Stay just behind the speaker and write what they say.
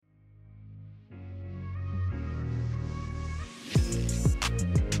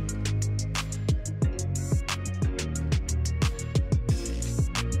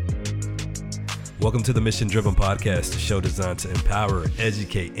Welcome to the Mission Driven Podcast, a show designed to empower,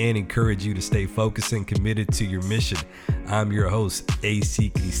 educate, and encourage you to stay focused and committed to your mission. I'm your host,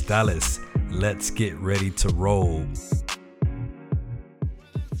 AC Cristales. Let's get ready to roll.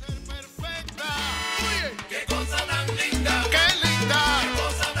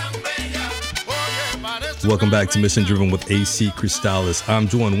 Welcome back to Mission Driven with AC Cristales. I'm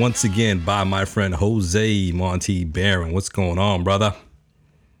joined once again by my friend Jose Monty Barron. What's going on, brother?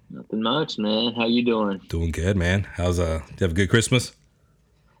 Nothing much, man. How you doing? Doing good, man. Did you have a good Christmas?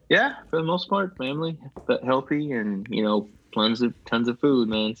 Yeah, for the most part, family, but healthy, and tons of food,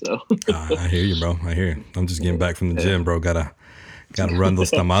 man. So I hear you, bro. I hear you. I'm just getting back from the gym, bro. Gotta run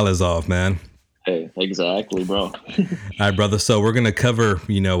those tamales off, man. Hey, exactly, bro. All right, brother. So we're gonna cover,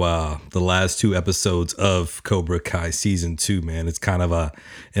 the last two episodes of Cobra Kai season 2, man. It's kind of an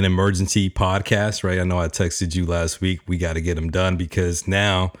emergency podcast, right? I know I texted you last week. We got to get them done because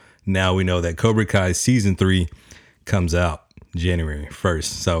now we know that Cobra Kai season 3 comes out January 1st.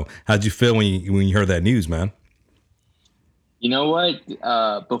 So how'd you feel when you heard that news, man? You know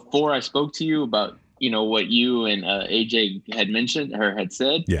what? Before I spoke to you about what you and AJ had mentioned or had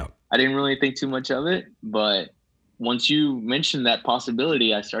said, yeah, I didn't really think too much of it, but once you mentioned that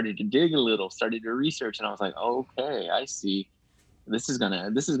possibility, I started to dig a little, started to research, and I was like, okay, I see. This is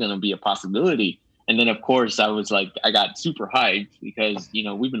gonna be a possibility. And then of course I got super hyped because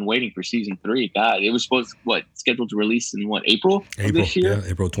we've been waiting for season 3. God, it was scheduled to release in April of this year? Yeah,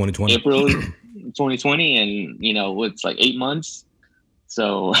 April 2020. April 2020, and it's like 8 months.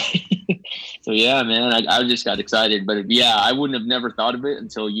 So so yeah, man, I just got excited. But yeah, I wouldn't have never thought of it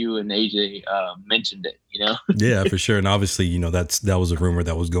until you and AJ mentioned it, Yeah, for sure. And obviously, that was a rumor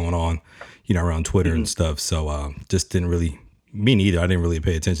that was going on, around Twitter and stuff. So just didn't really, me neither. I didn't really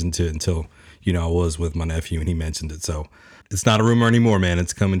pay attention to it until, I was with my nephew and he mentioned it. So it's not a rumor anymore, man.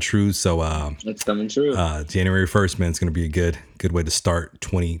 It's coming true. So it's coming true. January 1st, man, it's going to be a good way to start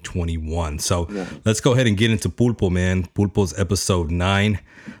 2021. So Let's go ahead and get into Pulpo, man. Pulpo's episode 9.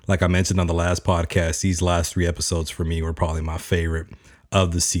 Like I mentioned on the last podcast, these last 3 episodes for me were probably my favorite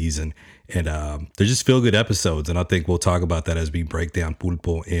of the season. And they're just feel-good episodes. And I think we'll talk about that as we break down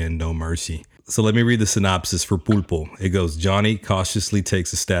Pulpo and No Mercy. So let me read the synopsis for Pulpo. It goes, Johnny cautiously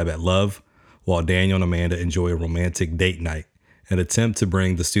takes a stab at love, while Daniel and Amanda enjoy a romantic date night. An attempt to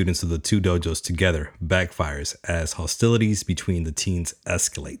bring the students of the 2 dojos together backfires as hostilities between the teens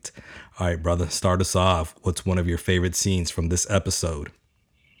escalate. All right, brother, start us off. What's one of your favorite scenes from this episode?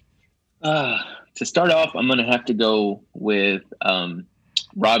 To start off, I'm going to have to go with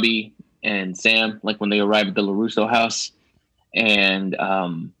Robbie and Sam, like when they arrive at the LaRusso house, and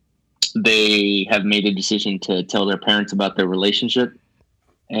they have made a decision to tell their parents about their relationship.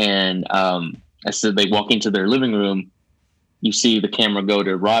 And as they walk into their living room, you see the camera go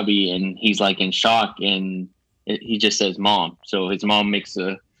to Robbie, and he's like in shock, and he just says "mom." So his mom makes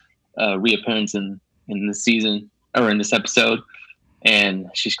a reappearance in this season or in this episode, and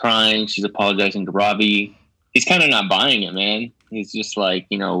she's crying. She's apologizing to Robbie. He's kind of not buying it, man. He's just like,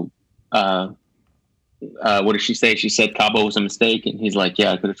 what did she say? She said Cabo was a mistake, and he's like,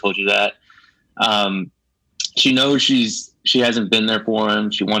 yeah, I could have told you that. She knows she hasn't been there for him.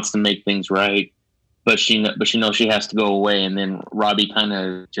 She wants to make things right, but she knows she has to go away. And then Robbie kind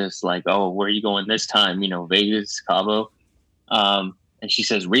of just like, oh, where are you going this time? Vegas, Cabo. And she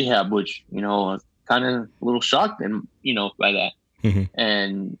says rehab, which, I was kind of a little shocked and, by that. Mm-hmm.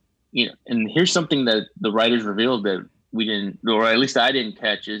 And, and here's something that the writers revealed that we didn't, or at least I didn't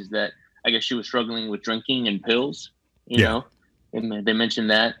catch, is that I guess she was struggling with drinking and pills, and they mentioned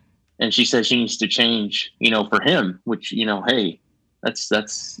that. And she says she needs to change, for him, which, hey, that's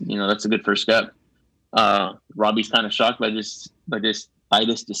a good first step. Robbie's kind of shocked by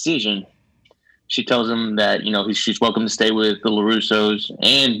this decision. She tells him that, she's welcome to stay with the LaRussos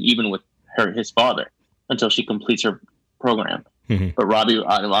and even with his father until she completes her program. Mm-hmm. But Robbie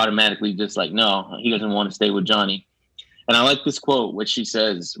automatically just like, no, he doesn't want to stay with Johnny. And I like this quote, which she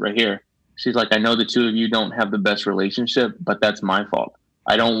says right here. She's like, I know the 2 of you don't have the best relationship, but that's my fault.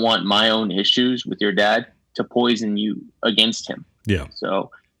 I don't want my own issues with your dad to poison you against him. Yeah.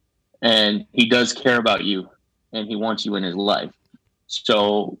 So, and he does care about you and he wants you in his life.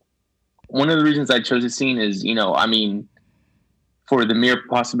 So one of the reasons I chose this scene is, for the mere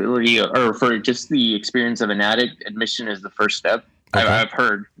possibility or for just the experience of an addict, admission is the first step. Okay. I've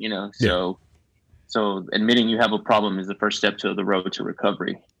heard, so admitting you have a problem is the first step to the road to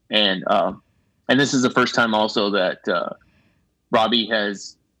recovery. And this is the first time also that, Robbie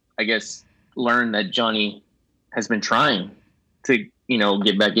has, I guess, learned that Johnny has been trying to,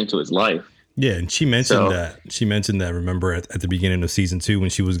 get back into his life. Yeah, and she mentioned that. Remember, at the beginning of season 2, when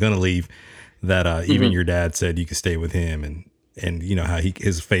she was going to leave, that even your dad said you could stay with him, and you know how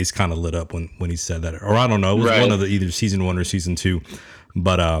his face kind of lit up when he said that, or I don't know, it was one of the either season 1 or season 2,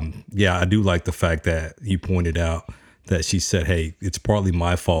 but yeah, I do like the fact that you pointed out that she said, hey, it's partly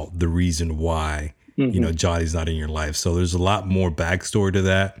my fault, the reason why you know Johnny's not in your life. So there's a lot more backstory to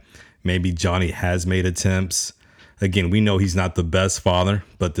that. Maybe Johnny has made attempts. Again, we know he's not the best father,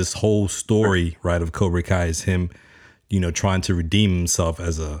 but this whole story, right, of Cobra Kai is him, you know, trying to redeem himself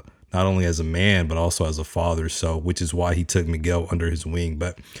as not only as a man, but also as a father. So, which is why he took Miguel under his wing.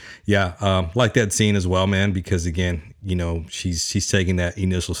 But yeah, like that scene as well, man, because again, you know, she's taking that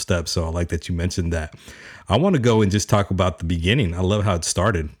initial step. So I like that you mentioned that. I want to go and just talk about the beginning. I love how it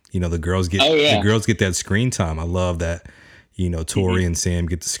started. You know, the girls get that screen time. I love that, you know, Tori and Sam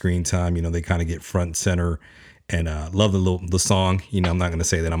get the screen time. You know, they kind of get front and center. And love the song. You know, I'm not going to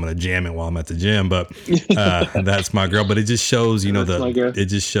say that I'm going to jam it while I'm at the gym, but that's my girl. But it just shows, you know, it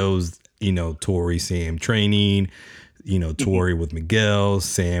just shows, you know, Tori, Sam training, you know, Tori with Miguel,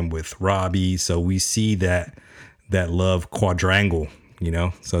 Sam with Robbie. So we see that love quadrangle, you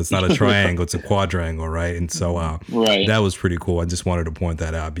know. So it's not a triangle, it's a quadrangle, right? And so that was pretty cool. I just wanted to point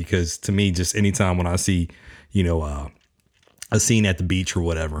that out because to me, just anytime when I see, you know, a scene at the beach or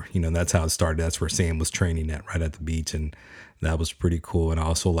whatever, you know, that's how it started. That's where Sam was training at, right at the beach. And that was pretty cool. And I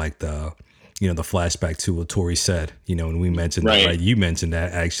also like the, you know, the flashback to what Tori said, you know, and we mentioned that, right? You mentioned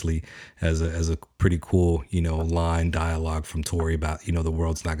that actually as a pretty cool, you know, line dialogue from Tori about, you know, the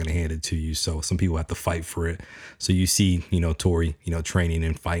world's not going to hand it to you. So some people have to fight for it. So you see, you know, Tori, you know, training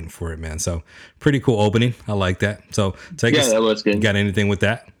and fighting for it, man. So pretty cool opening. I like that. So that was good. You got anything with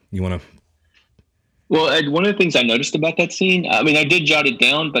that? You want to? Well, Ed, one of the things I noticed about that scene, I mean, I did jot it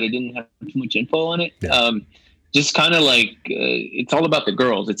down, but I didn't have too much info on it. Yeah. Just kind of like it's all about the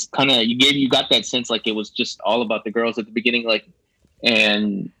girls. It's kind of you got that sense like it was just all about the girls at the beginning, like,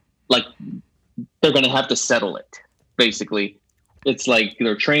 and like they're gonna have to settle it. Basically, it's like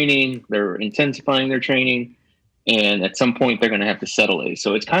they're training, they're intensifying their training, and at some point they're gonna have to settle it.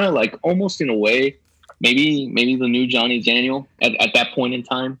 So it's kind of like almost in a way, maybe the new Johnny Daniel at that point in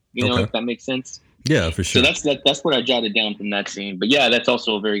time. You know, if that makes sense. Yeah, for sure. So that's what I jotted down from that scene. But yeah, that's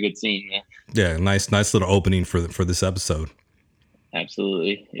also a very good scene. Yeah, nice little opening for this episode.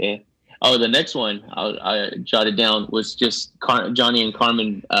 Absolutely, yeah. Oh, the next one I jotted down was just Johnny and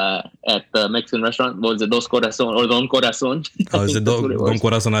Carmen at the Mexican restaurant. What was it, Dos Corazon or Don Corazon? Oh, is it Don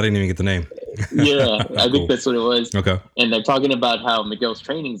Corazon? I didn't even get the name. Yeah, I think that's what it was. Okay. And they're talking about how Miguel's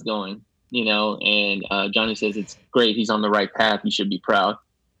training's going, you know, and Johnny says it's great. He's on the right path. You should be proud.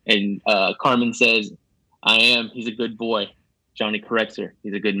 And Carmen says, I am. He's a good boy. Johnny corrects her.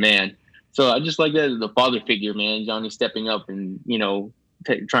 He's a good man. So I just like that as the father figure, man. Johnny stepping up and, you know,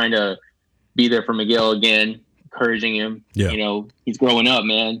 trying to be there for Miguel again, encouraging him. Yeah. You know, he's growing up,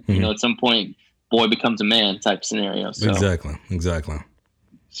 man. Mm-hmm. You know, at some point, boy becomes a man type scenario. So. Exactly.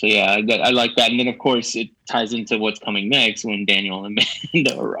 So yeah, I like that. And then, of course, it ties into what's coming next when Daniel and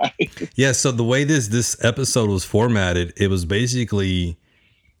Amanda arrive. Yeah, so the way this episode was formatted, it was basically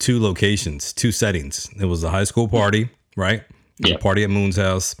 2 locations, 2 settings. It was the high school party, right? Yeah. The party at Moon's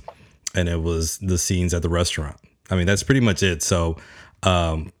house, and it was the scenes at the restaurant. I mean, that's pretty much it. So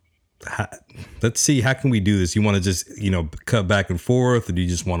let's see, how can we do this? You want to just, you know, cut back and forth, or do you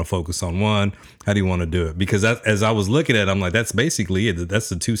just want to focus on one? How do you want to do it? Because as I was looking at it, I'm like, that's basically it. That's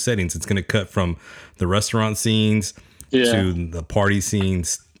the 2 settings. It's going to cut from the restaurant scenes to the party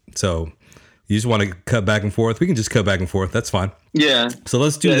scenes. So you just want to cut back and forth? We can just cut back and forth. That's fine. Yeah. So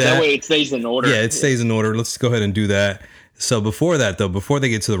let's do that. That way it stays in order. Yeah, it stays in order. Let's go ahead and do that. So before that, though, before they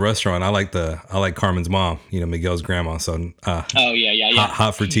get to the restaurant, I like Carmen's mom, you know, Miguel's grandma. So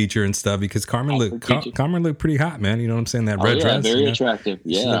hot for teacher and stuff, because Carmen looked pretty hot, man. You know what I'm saying? That red dress, very attractive.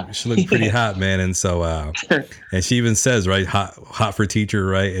 Yeah, she looked pretty hot, man. And so and she even says, right, hot for teacher,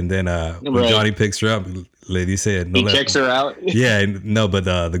 right? And then when Johnny picks her up, lady said, he checks her out. Yeah, no, but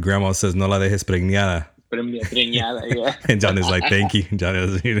the grandma says, "No la dejes preñada." Yeah. And Johnny's like, thank you. Johnny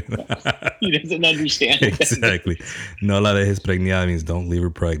doesn't, he doesn't understand. Exactly. No la dejes preñada means don't leave her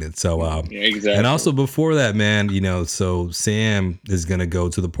pregnant. So, exactly. And also before that, man, you know, so Sam is going to go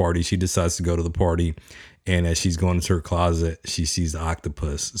to the party. She decides to go to the party. And as she's going into her closet, she sees the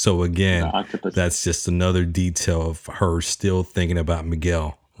octopus. So again, that's just another detail of her still thinking about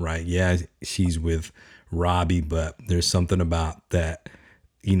Miguel, right? Yeah, she's with Robbie, but there's something about that,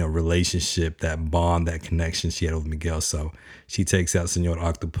 you know, relationship, that bond, that connection she had with Miguel. So she takes out Senor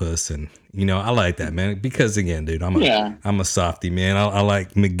Octopus, and you know, I like that, man, because again, dude, I'm a softie, man. I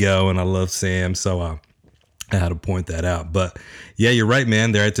like Miguel and I love Sam, so I had to point that out. But yeah, you're right,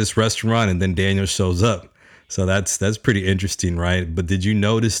 man. They're at this restaurant, and then Daniel shows up. So that's pretty interesting, right? But did you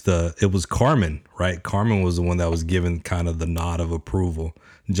notice it was Carmen, right? Carmen was the one that was given kind of the nod of approval.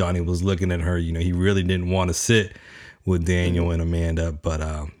 Johnny was looking at her, he really didn't want to sit with Daniel and Amanda, but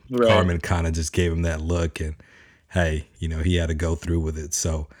Right. Carmen kind of just gave him that look, and hey, he had to go through with it.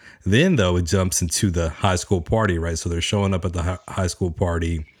 So then though it jumps into the high school party, right? So they're showing up at the high school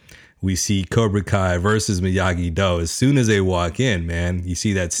party. We see Cobra Kai versus Miyagi Do. As soon as they walk in, man, you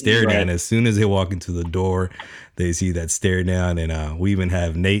see that stare down. As soon as they walk into the door, they see that stare down. And we even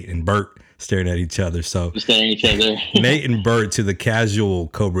have Nate and Bert staring at each other. So staring at each other. Nate and Bert, to the casual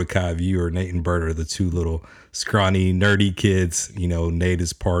Cobra Kai viewer, Nate and Bert are the two little scrawny, nerdy kids. Nate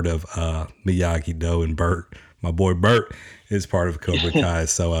is part of Miyagi Do, and Bert, my boy Bert, is part of Cobra Kai.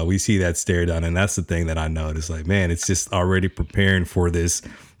 So we see that stare down. And that's the thing that I noticed. Like, man, it's just already preparing for this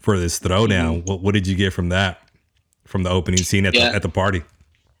throwdown. What did you get from that, from the opening scene at the party?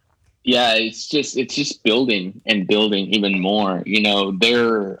 Yeah, it's just building and building even more.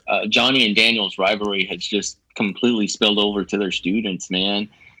 Their Johnny and Daniel's rivalry has just completely spilled over to their students, man,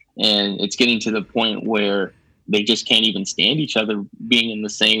 and it's getting to the point where they just can't even stand each other being in the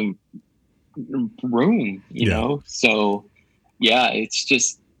same room. You know, so yeah, it's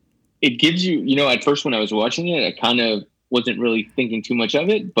just, it gives you. At first when I was watching it, I kind of wasn't really thinking too much of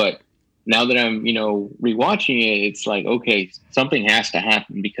it, but now that I'm, rewatching it, it's like, okay, something has to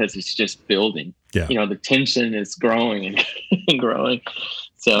happen because it's just building. Yeah. The tension is growing and growing.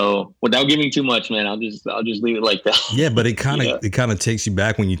 So without giving too much, man, I'll just leave it like that. Yeah, but it kind of takes you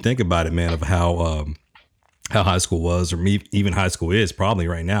back when you think about it, man, of how high school was, or even high school is probably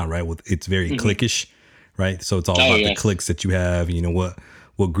right now, right? It's very cliquish, right? So it's all about the cliques that you have,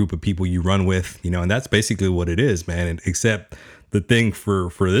 what group of people you run with, and that's basically what it is, man. And except the thing for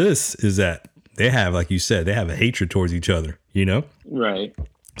this is that they have, like you said, they have a hatred towards each other, Right.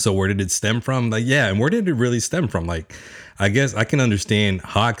 So where did it stem from? Like, yeah, and where did it really stem from? Like, I guess I can understand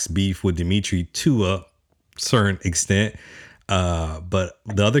Hawk's beef with Dimitri to a certain extent, but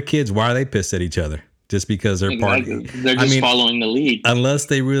the other kids, why are they pissed at each other? Just because they're they're just following the lead. Unless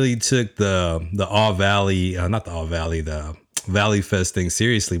they really took the All Valley, not the All Valley, the Valley Fest thing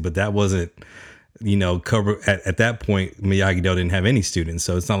seriously, but that wasn't, Cobra at that point. Miyagi Do didn't have any students,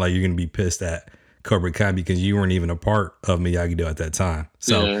 so it's not like you're going to be pissed at Cobra Kai because you weren't even a part of Miyagi Do at that time.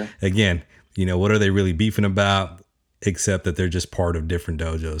 So again, what are they really beefing about? Except that they're just part of different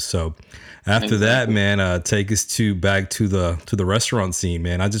dojos. So after that, man, take us back to the restaurant scene,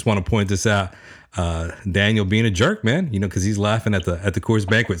 man. I just want to point this out. Daniel being a jerk, man, because he's laughing at the Coors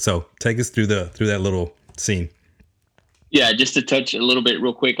banquet. So take us through that little scene. Yeah, just to touch a little bit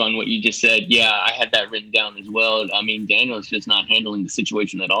real quick on what you just said. Yeah, I had that written down as well. I mean, Daniel's just not handling the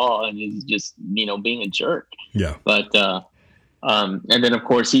situation at all, and he's just, being a jerk. Yeah. But and then of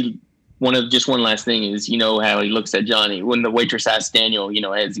course one last thing is, how he looks at Johnny when the waitress asks Daniel,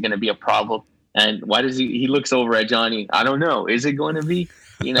 is it going to be a problem? And why does he looks over at Johnny? I don't know. Is it going to be?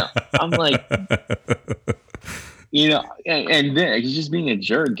 I'm like, and then he's just being a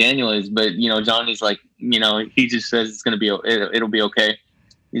jerk. Daniel is, but Johnny's like, he just says it's going to be, it'll be okay.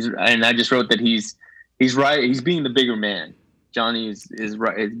 And I just wrote that he's right. He's being the bigger man. Johnny is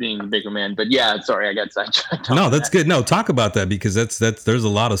right. Is being the bigger man. But yeah, sorry, I got sidetracked. No, that's good. No, talk about that, because that's there's a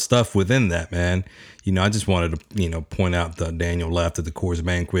lot of stuff within that, man. I just wanted to point out that Daniel left at the Coors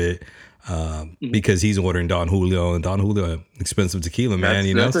banquet because he's ordering Don Julio, and Don Julio expensive tequila,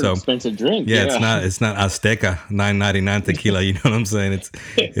 man. That's an expensive drink. Yeah, it's not Azteca $9.99 tequila. You know what I'm saying?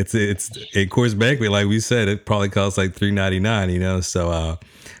 It's a Coors banquet, like we said, it probably costs like $3.99. So.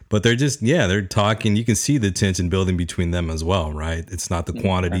 But they're talking. You can see the tension building between them as well, right? It's not the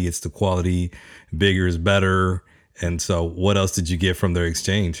quantity, it's the quality. Bigger is better. And so what else did you get from their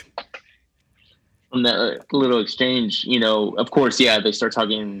exchange? From that little exchange, of course, they start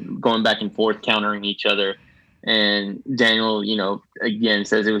talking, going back and forth, countering each other. And Daniel, again,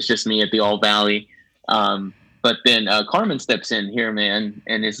 says it was just me at the All Valley. But then Carmen steps in here, man,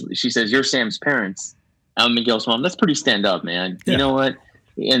 and she says, "You're Sam's parents. I'm Miguel's mom." That's pretty stand up, man. Yeah. You know what?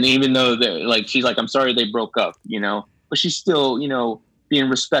 And even though she's like, "I'm sorry they broke up," but she's still, being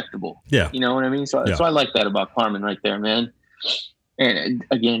respectable. Yeah. You know what I mean? So I like that about Carmen right there, man. And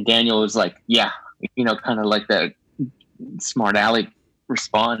again, Daniel was like, yeah, kind of like that smart aleck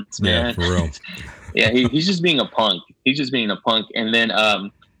response, man. Yeah, for real. Yeah, he's just being a punk. And then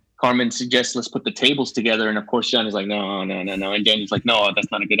Carmen suggests, let's put the tables together. And of course, Johnny's like, no. And Daniel's like, no, that's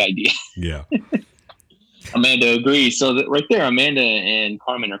not a good idea. Yeah. Amanda agrees. So right there, Amanda and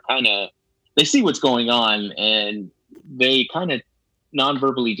Carmen are they see what's going on, and they kind of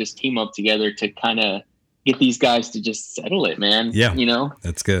non-verbally just team up together to kind of get these guys to just settle it, man. Yeah, You know,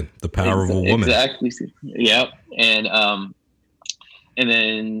 that's good. The power of a woman. Exactly. Yep. And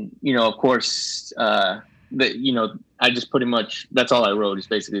then, of course, I just pretty much, that's all I wrote is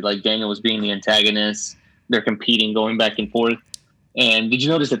basically like Daniel was being the antagonist. They're competing, going back and forth. And did you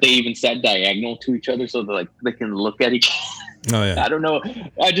notice that they even sat diagonal to each other so that like they can look at each other? Oh yeah. I don't know.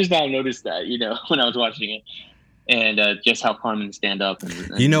 I just now noticed that, when I was watching it. And just how Carmen stand up.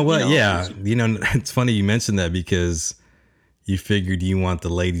 And you know what? Yeah. It's funny you mentioned that because you figured you want the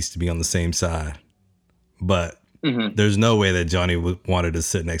ladies to be on the same side. But there's no way that Johnny wanted to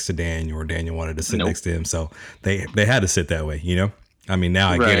sit next to Daniel or Daniel wanted to sit next to him. So they had to sit that way, I mean, now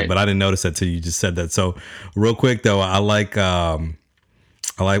I get it, but I didn't notice that till you just said that. So real quick though, I like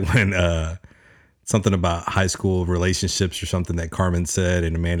when something about high school relationships or something that Carmen said,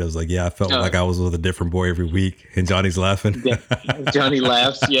 and Amanda was like, "Yeah, I felt like I was with a different boy every week," and Johnny's laughing. Johnny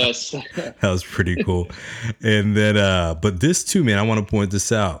laughs. Yes, that was pretty cool. And then, but this too, man, I want to point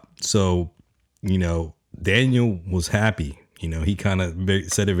this out. So, Daniel was happy. He kind of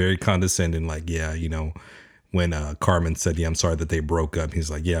said it very condescending, like, "Yeah, when Carmen said, yeah, I'm sorry that they broke up,"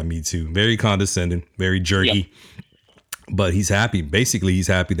 he's like, "Yeah, me too." Very condescending, very jerky. Yep. But he's happy. Basically, he's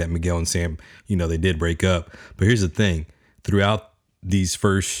happy that Miguel and Sam, they did break up. But here's the thing. Throughout these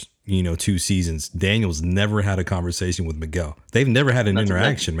first, 2 seasons, Daniel's never had a conversation with Miguel. They've never had an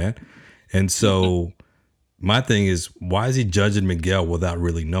interaction, man. And so my thing is, why is he judging Miguel without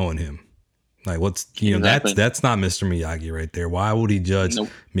really knowing him? Like, what's, that's not Mr. Miyagi right there. Why would he judge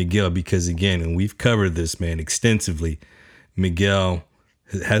Miguel? Because again, and we've covered this, man, extensively, Miguel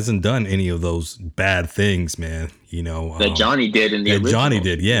hasn't done any of those bad things, man. That Johnny did in the original. Johnny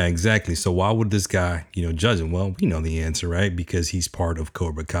did, yeah, exactly. So why would this guy, judge him? Well, we know the answer, right? Because he's part of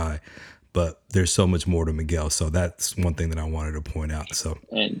Cobra Kai. But there's so much more to Miguel. So that's one thing that I wanted to point out. So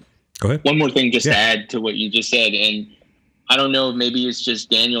and go ahead. One more thing just to add to what you just said. And I don't know, maybe it's just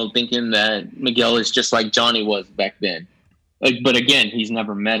Daniel thinking that Miguel is just like Johnny was back then. But again, he's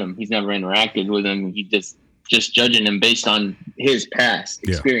never met him. He's never interacted with him. He just judging him based on his past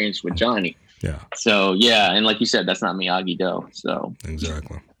experience with Johnny. Yeah. So, yeah. And like you said, that's not Miyagi-Do. So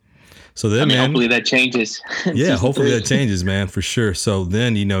exactly. So then, man, hopefully that changes. Yeah, hopefully that changes, man, for sure. So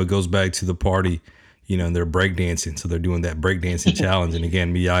then, it goes back to the party, and they're breakdancing. So they're doing that breakdancing challenge. And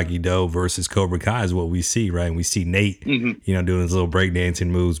again, Miyagi-Do versus Cobra Kai is what we see, right? And we see Nate, doing his little breakdancing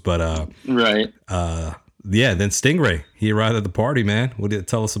moves. But, right. Yeah, then Stingray, he arrived at the party, man. What did it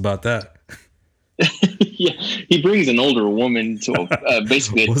tell us about that? Yeah, he brings an older woman to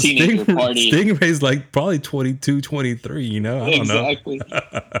basically a teenager party. Stingray's like probably 22, 23, I don't know. Exactly.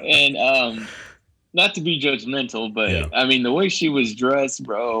 And not to be judgmental, but I mean, the way she was dressed,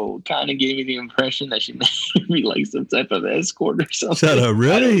 bro, kind of gave me the impression that she may be like some type of escort or something. Shut up,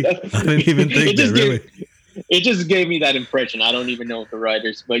 really? I didn't even think that, really. It just gave me that impression. I don't even know if the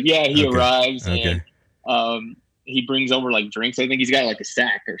writers, but yeah, he arrives and he brings over like drinks. I think he's got like a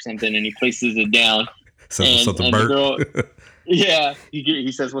sack or something, and he places it down. And the girl,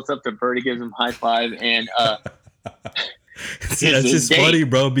 he says, "What's up to Bert?" He gives him a high five, and see, that's just funny,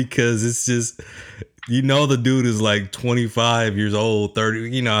 bro, because it's just the dude is like 25 years old,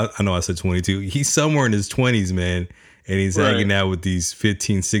 30. I know I said 22. He's somewhere in his 20s, man. And he's hanging out with these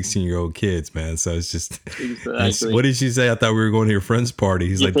 15, 16-year-old kids, man. So it's just, what did she say? I thought we were going to your friend's party.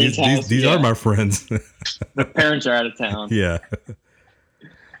 He's like, these are my friends. The parents are out of town. Yeah.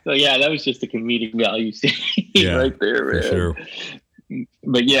 So, yeah, that was just a comedic value scene right there, man. For sure.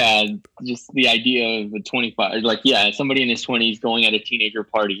 But, yeah, just the idea of a 25, like, somebody in his 20s going at a teenager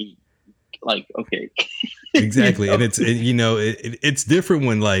party, like, okay. Exactly. And it's different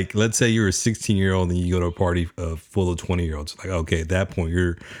when, like, let's say you're a 16-year-old and you go to a party full of 20-year-olds. Like, okay, at that point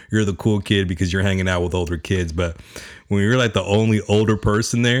you're the cool kid because you're hanging out with older kids. But when you're like the only older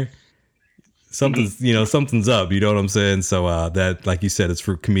person there, something's something's up. You know what I'm saying? So that, like you said, it's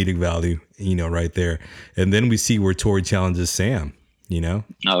for comedic value. Right there. And then we see where Tori challenges Sam.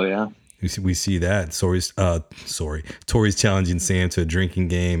 Oh yeah. We see that. Tori's challenging Sam to a drinking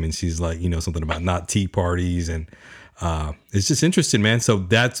game, and she's like, something about not tea parties, and it's just interesting, man. So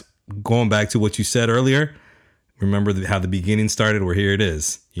that's going back to what you said earlier. Remember how the beginning started? Where here it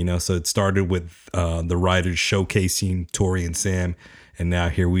is, So it started with the writers showcasing Tori and Sam, and now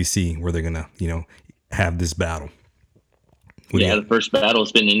here we see where they're gonna, have this battle. The first battle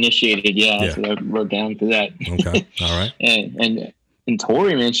has been initiated. Yeah. So I wrote down for that. Okay, all right. And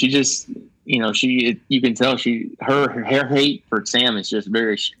Tori, man, she just, you can tell her hate for Sam is just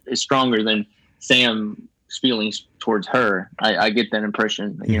is stronger than Sam's feelings towards her. I get that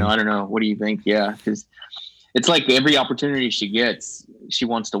impression. Mm-hmm. I don't know. What do you think? Yeah, because it's like every opportunity she gets, she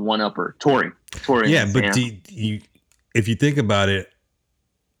wants to one up her. Tori. Tori Yeah, and but Sam. if you think about it,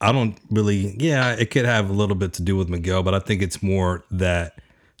 I don't really. Yeah, it could have a little bit to do with Miguel, but I think it's more that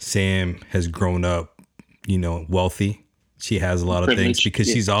Sam has grown up, wealthy. She has a lot of things Privilege. because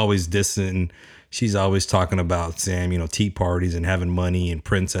Yeah. she's always dissing. She's always talking about Sam, tea parties and having money and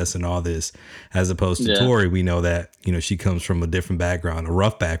princess and all this, as opposed to Yeah. Tori. We know that, she comes from a different background, a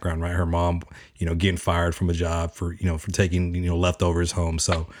rough background, right? Her mom, getting fired from a job for taking, leftovers home.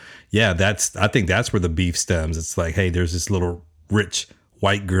 So yeah, I think that's where the beef stems. It's like, hey, there's this little rich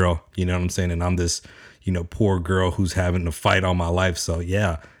white girl, you know what I'm saying? And I'm this, poor girl who's having to fight all my life. So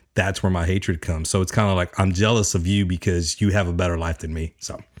yeah, that's where my hatred comes. So it's kind of like, I'm jealous of you because you have a better life than me.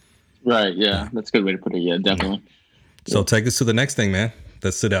 So Right. Yeah. yeah. That's a good way to put it. Yeah, definitely. So take us to the next thing, man.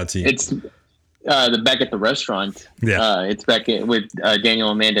 That stood out to you. It's the back at the restaurant. Yeah. It's back with Daniel,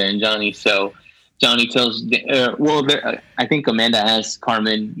 Amanda, and Johnny. So Johnny tells, I think Amanda asks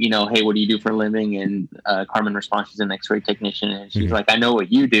Carmen, hey, what do you do for a living? And Carmen responds, she's an X-ray technician, and she's like, I know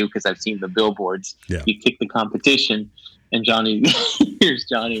what you do because I've seen the billboards. Yeah. You kick the competition. And Johnny, here's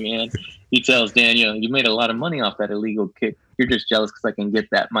Johnny, man. He tells Daniel, you made a lot of money off that illegal kick. You're just jealous because I can get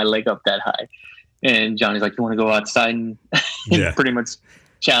my leg up that high. And Johnny's like, you want to go outside and pretty much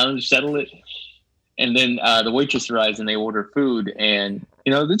settle it? And then the waitress arrives and they order food. And,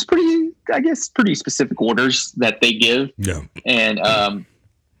 it's pretty specific orders that they give. Yeah. And,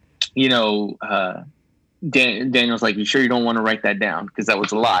 Daniel's like, you sure you don't want to write that down? Because that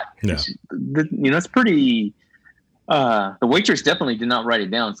was a lot. Yeah. It's pretty... the waitress definitely did not write it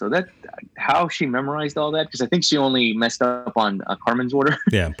down. So that how she memorized all that, because I think she only messed up on Carmen's order.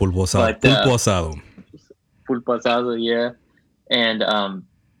 Yeah, pulpo asado. Pulpo asado, yeah. And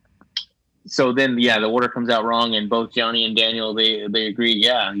so then, the order comes out wrong, and both Johnny and Daniel they agree.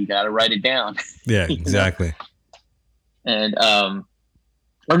 Yeah, you got to write it down. Yeah, exactly. And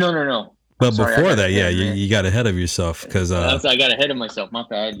no. But before that, you got ahead of yourself because I got ahead of myself. My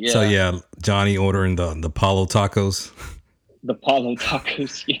bad. Yeah. So yeah, Johnny ordering the Palo tacos. The Palo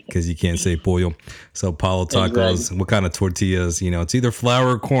tacos, yeah. Because you can't say pollo. So Palo tacos. Exactly. What kind of tortillas? It's either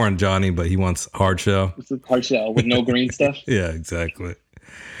flour or corn, Johnny, but he wants hard shell. It's a hard shell with no green stuff. Yeah, exactly.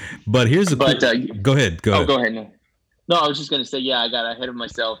 But here's the. Go ahead. Go ahead. No, I was just gonna say, I got ahead of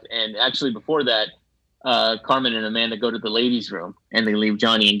myself, and actually before that. Carmen and Amanda go to the ladies' room and they leave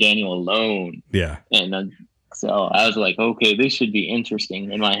Johnny and Daniel alone. Yeah. And so I was like, okay, this should be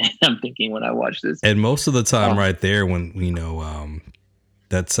interesting. In my head, I'm thinking when I watch this. And most of the time, right there, when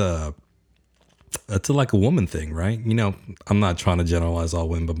that's like a woman thing, right? I'm not trying to generalize all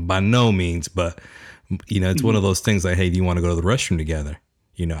women, but by no means. But it's one of those things like, hey, do you want to go to the restroom together?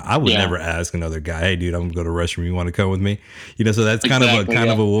 I would never ask another guy, hey, dude, I'm going to go to the restroom. You want to come with me? So that's kind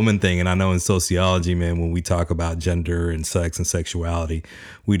of a woman thing. And I know in sociology, man, when we talk about gender and sex and sexuality,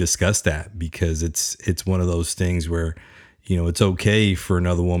 we discuss that because it's one of those things where, it's okay for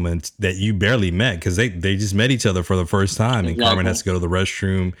another woman that you barely met because they just met each other for the first time. And Carmen has to go to the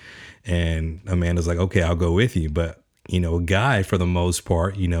restroom and Amanda's like, okay, I'll go with you. But a guy, for the most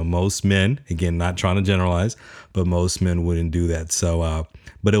part, most men, again, not trying to generalize, but most men wouldn't do that. So,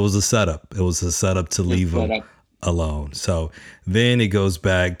 but it was a setup. It was a setup to leave them alone. So then it goes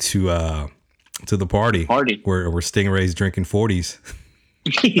back to the party. Where Stingray's drinking 40s.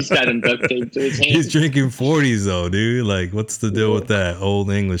 He's got him duct taped to his hand. He's drinking 40s though, dude. Like, what's the deal with that? Old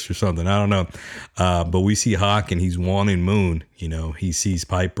English or something? I don't know. But we see Hawk and he's wanting Moon. He sees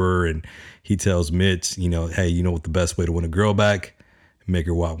Piper and he tells Mitch, hey, you know what the best way to win a girl back? Make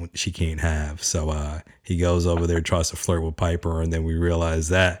her what she can't have. So he goes over there, tries to flirt with Piper, and then we realize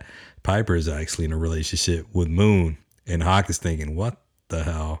that Piper is actually in a relationship with Moon. And Hawk is thinking, what the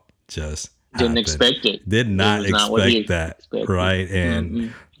hell just didn't happened? Expect it. Did not expect that, expected. Right?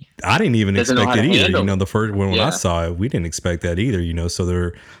 And I didn't even expect it either. The first when I saw it, we didn't expect that either. So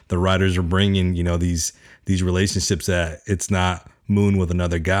the writers are bringing these relationships that it's not Moon with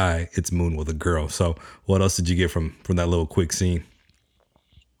another guy, it's Moon with a girl. So what else did you get from that little quick scene?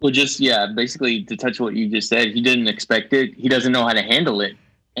 Well, just basically to touch what you just said, he didn't expect it. He doesn't know how to handle it,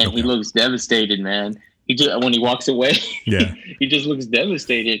 and he looks devastated, man. He just when he walks away, he just looks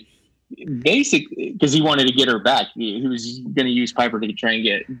devastated. Basically, because he wanted to get her back. He was going to use Piper to try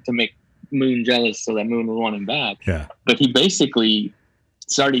and to make Moon jealous, so that Moon would want him back. Yeah, but he basically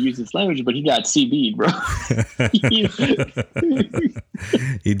started to use this language, but he got CB'd, bro.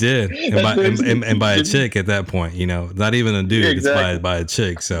 He did, and by a chick at that point, not even a dude. Exactly. It's by a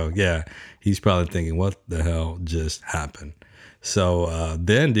chick. So yeah, he's probably thinking, what the hell just happened? So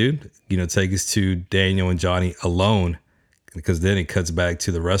then, dude, take us to Daniel and Johnny alone, because then it cuts back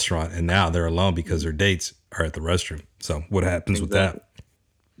to the restaurant, and now they're alone because their dates are at the restroom. So what happens with that?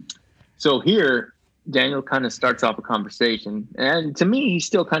 So here, Daniel kind of starts off a conversation, and to me, he's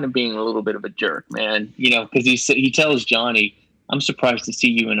still kind of being a little bit of a jerk, man. Because he tells Johnny, "I'm surprised to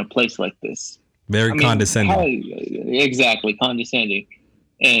see you in a place like this." Very condescending. Exactly, condescending.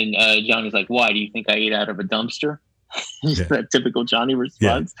 And Johnny's like, "Why? Do you think I ate out of a dumpster?" Yeah. That typical Johnny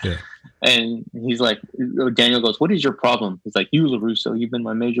response. Yeah. And he's like, Daniel goes, "What is your problem?" He's like, "You, LaRusso, you've been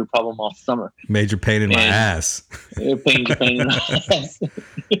my major problem all summer. Major pain in my ass." Pain in my ass.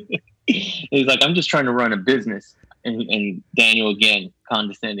 He's like, "I'm just trying to run a business." And Daniel, again,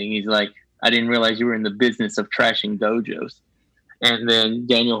 condescending. He's like, "I didn't realize you were in the business of trashing dojos." And then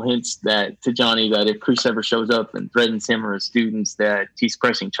Daniel hints that to Johnny that if Chris ever shows up and threatens him or his students, that he's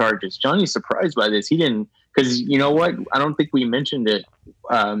pressing charges. Johnny's surprised by this. He didn't, because you know what? I don't think we mentioned it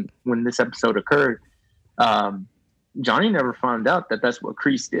when this episode occurred. Johnny never found out that that's what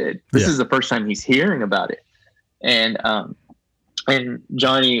Chris did. This is the first time he's hearing about it. And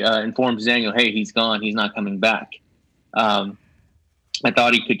Johnny informs Daniel, "Hey, he's gone. He's not coming back. I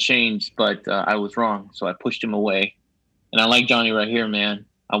thought he could change, but I was wrong. So I pushed him away." And I like Johnny right here, man.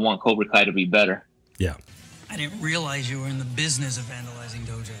 I want Cobra Kai to be better. Yeah. I didn't realize you were in the business of vandalizing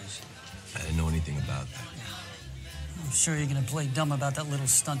dojos. I didn't know anything about that. I'm sure you're going to play dumb about that little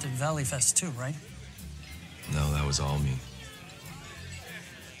stunt at Valley Fest too, right? No, that was all me.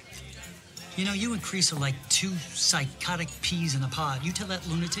 You know, you and Kreese are like two psychotic peas in a pod. You tell that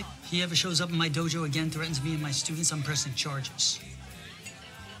lunatic he ever shows up in my dojo again, threatens me and my students, I'm pressing charges.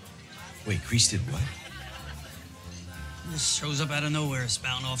 Wait, Kreese did what? Just shows up out of nowhere,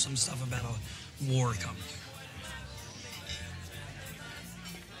 spouting off some stuff about a war coming.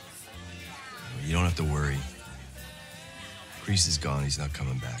 You don't have to worry. Kreese is gone. He's not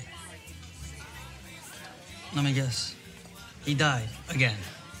coming back. Let me guess. He died again.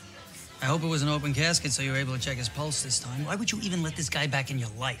 I hope it was an open casket so you were able to check his pulse this time. Why would you even let this guy back in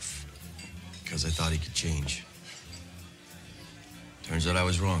your life? Because I thought he could change. Turns out I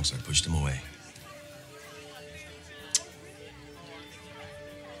was wrong, so I pushed him away.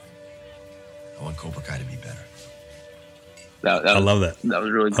 I want Cobra Kai to be better. I love that. That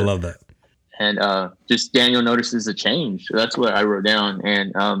was really good. I love that. And just Daniel notices a change. That's what I wrote down.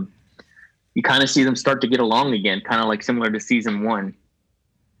 And you kind of see them start to get along again, kind of like similar to season 1.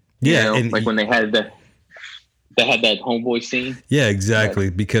 Yeah, and like when they had that homeboy scene. Yeah, exactly.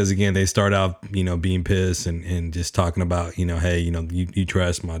 Because again, they start out, being pissed and just talking about, hey, you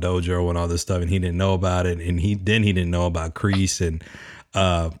trashed my dojo and all this stuff, and he didn't know about it, and he didn't know about Kreese, and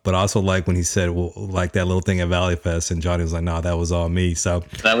but also like when he said, well, like that little thing at Valley Fest, and Johnny was like, "No, that was all me." So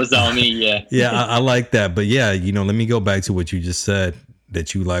that was all me. Yeah. Yeah, I like that. But yeah, let me go back to what you just said,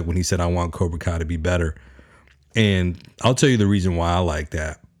 that you like when he said, "I want Cobra Kai to be better," and I'll tell you the reason why I like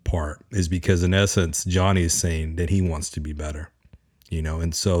that part is because in essence Johnny is saying that he wants to be better,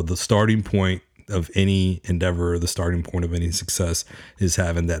 and so the starting point of any endeavor, the starting point of any success is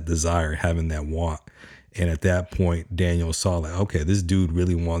having that desire, having that want. And at that point Daniel saw like, okay, this dude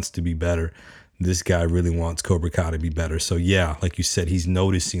really wants to be better, this guy really wants Cobra Kai to be better. So yeah, like you said, he's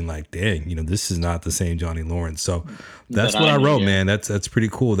noticing like, dang, this is not the same Johnny Lawrence. So that's what I wrote, man. That's pretty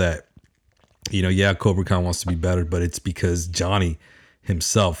cool that yeah, Cobra Kai wants to be better, but it's because Johnny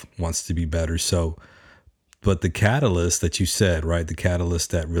himself wants to be better. So, but the catalyst that you said, right? The catalyst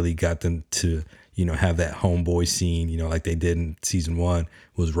that really got them to, have that homeboy scene, like they did in season 1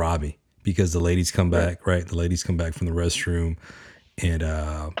 was Robbie, because the ladies come back, right? The ladies come back from the restroom and,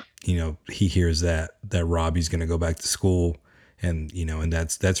 he hears that Robbie's going to go back to school. And, and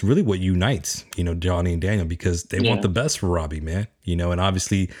that's really what unites, Johnny and Daniel, because they want the best for Robbie, man, and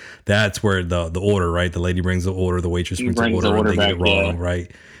obviously that's where the order, right? The lady brings the order, the waitress brings the order and they get it wrong, right?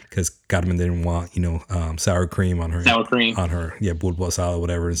 Because Godman didn't want, sour cream on her, Pulpo salad,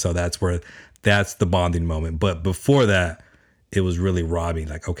 whatever. And so that's the bonding moment. But before that, it was really Robbie.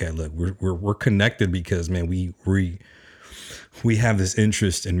 Like, okay, look, we're connected because, man, we have this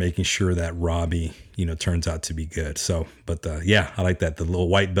interest in making sure that Robbie, turns out to be good. So, but yeah, I like that. The little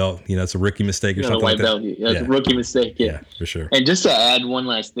white belt, that's a rookie mistake or something. The white like belt, that's a rookie mistake. Yeah, for sure. And just to add one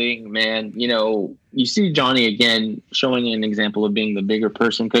last thing, man, you see Johnny again showing an example of being the bigger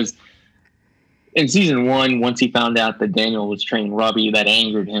person, because in season 1, once he found out that Daniel was training Robbie, that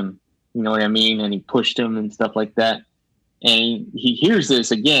angered him. You know what I mean? And he pushed him and stuff like that. And he hears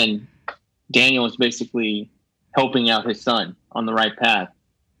this again. Daniel is basically helping out his son on the right path.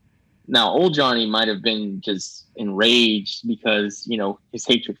 Now, old Johnny might have been just enraged because, his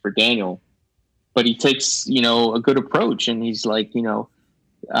hatred for Daniel, but he takes, a good approach, and he's like,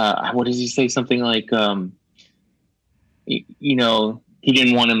 what does he say? Something like, he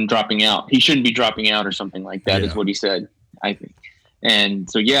didn't want him dropping out. He shouldn't be dropping out or something like that is what he said, I think. And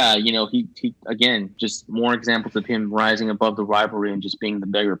so, yeah, he again, just more examples of him rising above the rivalry and just being the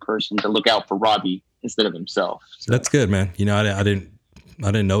bigger person to look out for Robbie instead of himself. So. That's good, man. I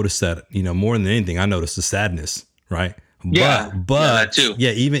didn't notice that. More than anything, I noticed the sadness, right? But that too.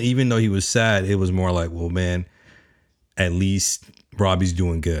 Yeah, even though he was sad, it was more like, well, man, at least Robbie's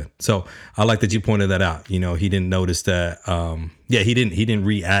doing good. So I like that you pointed that out. He didn't notice that. He didn't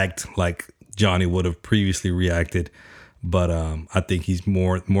react like Johnny would have previously reacted. But I think he's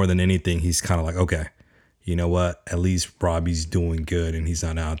more than anything, he's kind of like, okay, you know what? At least Robbie's doing good, and he's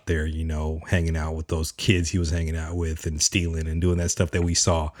not out there, hanging out with those kids he was hanging out with and stealing and doing that stuff that we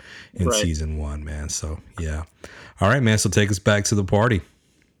saw in season 1, man. So yeah. All right, man. So take us back to the party.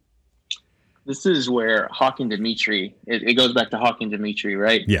 This is where Hawk and Dimitri, it goes back to Hawk and Dimitri,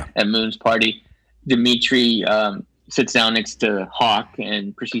 right? Yeah. At Moon's party, Dimitri sits down next to Hawk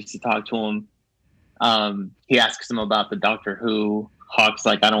and proceeds to talk to him. He asks him about the Doctor Who. Hawk's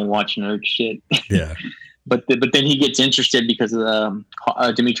like, I don't watch nerd shit. Yeah. but then he gets interested because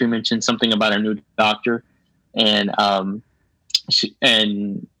Dimitri mentioned something about a new Doctor, and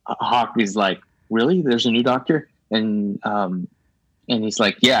Hawk is like, really? There's a new Doctor? And he's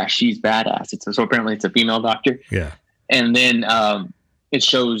like, yeah, she's badass. So apparently it's a female Doctor. Yeah. And then it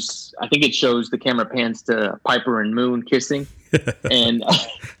shows the camera pans to Piper and Moon kissing. And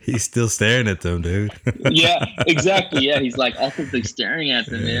he's still staring at them, dude. Yeah, exactly. Yeah, he's like awkwardly staring at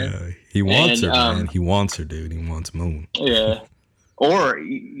them, man. He wants her, man. He wants her, dude. He wants Moon. Yeah. Or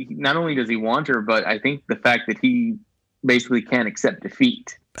not only does he want her, but I think the fact that he basically can't accept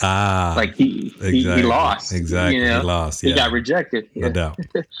defeat. Like he lost. Exactly. He lost. Yeah. He got rejected. No doubt.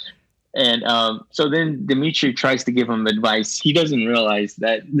 And so then Dimitri tries to give him advice. He doesn't realize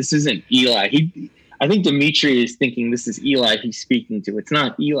that this isn't Eli. I think Dimitri is thinking this is Eli he's speaking to. It's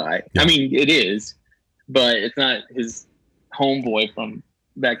not Eli. Yeah. I mean, it is, but it's not his homeboy from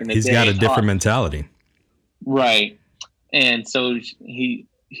back in the day. He's got a different mentality. Right. And so he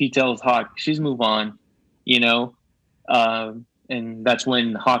tells Hawk, she's move on, and that's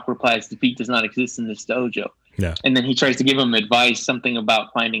when Hawk replies, defeat does not exist in this dojo. Yeah. And then he tries to give him advice, something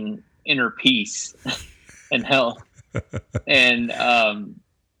about finding inner peace and health. And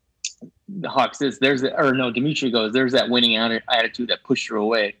Hawk says, Dimitri goes, there's that winning attitude that pushed her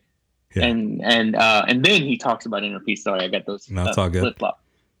away. Yeah. And then he talks about inner peace. Sorry, I got those flip-flop.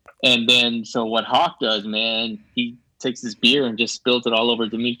 And then, so what Hawk does, man, he takes his beer and just spills it all over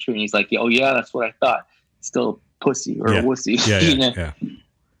Dimitri. And he's like, oh yeah, that's what I thought. Still pussy or a wussy. Yeah.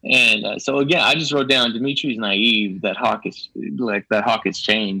 And so again, I just wrote down Dimitri's naive, that Hawk has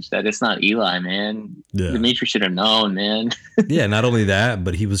changed, that it's not Eli, man. Yeah. Dimitri should have known, man. Yeah, not only that,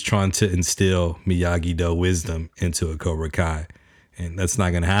 but he was trying to instill Miyagi-Do wisdom into a Cobra Kai. And that's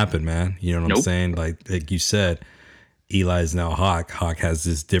not going to happen, man. You know what I'm saying? Like you said, Eli is now Hawk. Hawk has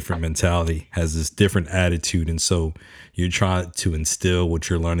this different mentality, has this different attitude. And so you're trying to instill what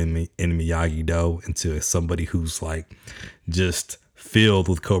you're learning in Miyagi-Do into somebody who's like just filled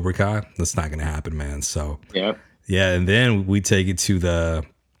with Cobra Kai. That's not going to happen, man. So yeah. And then we take it to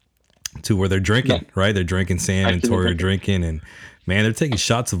where they're drinking, right? They're drinking. Sam and Tori are drinking, and man, they're taking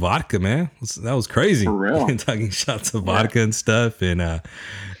shots of vodka, man. That was crazy. For real. Taking shots of vodka and stuff. And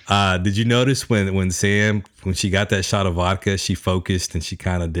did you notice when Sam, when she got that shot of vodka, she focused and she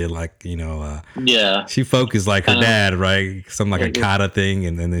kind of did like, she focused like her dad, right? Something like a kata thing.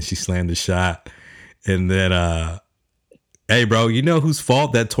 And then she slammed the shot. And then, hey, bro, you know whose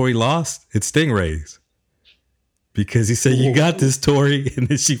fault that Tori lost? It's Stingray's. Because he said, you got this, Tori, and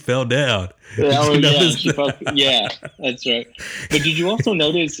then she fell down. Yeah, that's right. But did you also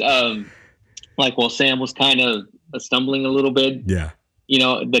notice, while Sam was kind of stumbling a little bit? Yeah.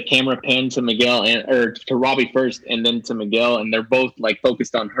 The camera panned to Miguel or to Robbie first and then to Miguel, and they're both like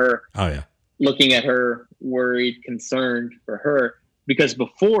focused on her. Oh, yeah. Looking at her, worried, concerned for her. Because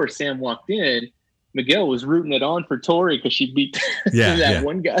before Sam walked in, Miguel was rooting it on for Tori because she beat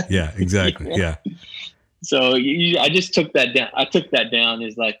one guy. Yeah, exactly. Yeah. So I just took that down. I took that down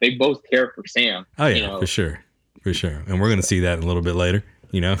as like they both care for Sam. Oh yeah, for sure. And we're gonna see that a little bit later.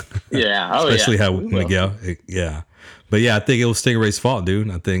 Yeah. Especially how Miguel. Yeah. But yeah, I think it was Stingray's fault,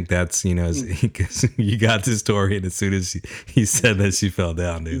 dude. I think that's because you got this story, and as soon as he said that, she fell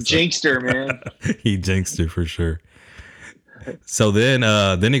down, dude. Jinxed her, man. He jinxed her for sure. So then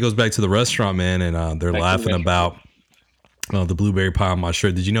he goes back to the restaurant, man, and they're laughing about the blueberry pie on my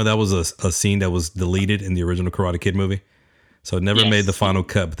shirt. Did you know that was a scene that was deleted in the original Karate Kid movie? So it never made the final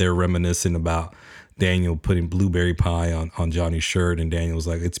cut, but they were reminiscing about Daniel putting blueberry pie on Johnny's shirt, and Daniel was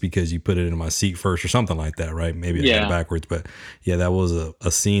like, "It's because you put it in my seat first," or something like that, right? Maybe I got it backwards, but yeah, that was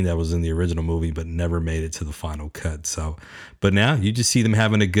a scene that was in the original movie, but never made it to the final cut. So, but now you just see them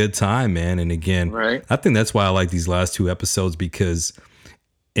having a good time, man. And again, I think that's why I like these last 2 episodes, because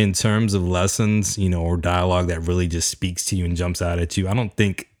in terms of lessons, or dialogue that really just speaks to you and jumps out at you, I don't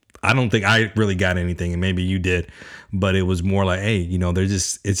think I really got anything, and maybe you did, but it was more like, hey,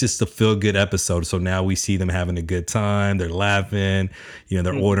 it's just a feel good episode. So now we see them having a good time. They're laughing,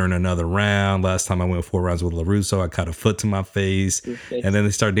 they're ordering another round. Last time I went 4 rounds with LaRusso, I caught a foot to my face, and then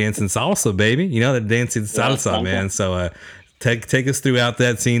they start dancing salsa, baby. They're dancing salsa, man. So take us throughout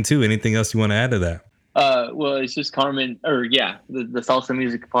that scene too. Anything else you want to add to that? Well, it's just Carmen, the salsa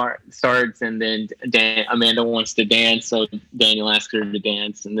music part starts, and then Amanda wants to dance, so Daniel asks her to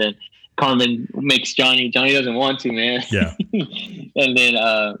dance, and then Carmen makes Johnny doesn't want to, man. Yeah. And then,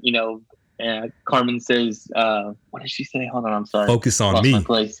 Carmen says, what did she say? Hold on, I'm sorry. Focus on me.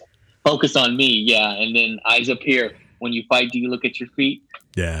 Focus on me, yeah. And then eyes up here. When you fight, do you look at your feet?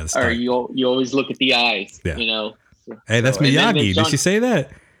 Yeah. Or you always look at the eyes, yeah. So, hey, that's Miyagi. Did she say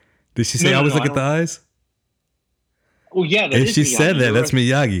that? Did she say I always look at the eyes? Oh yeah, if she said that, that's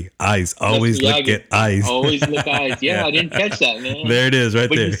Miyagi. Eyes, always look at eyes. Always look eyes. Yeah, I didn't catch that, man. There it is, right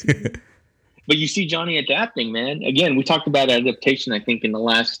there. But you see Johnny adapting, man. Again, we talked about adaptation, I think, in the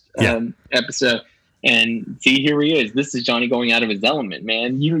last episode. And see, here he is. This is Johnny going out of his element,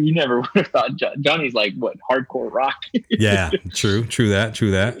 man. You never would have thought Johnny's like, what, hardcore rock? Yeah, true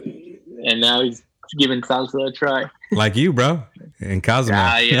that. And now he's giving salsa a try. Like you, bro. And Cosmo.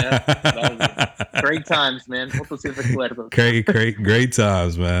 Great times, man. Great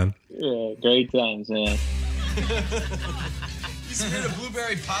times, man. Yeah, great times, man. You smeared a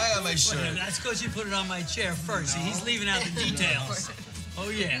blueberry pie on my shirt. Well, that's because you put it on my chair first. See, he's leaving out the details. Oh,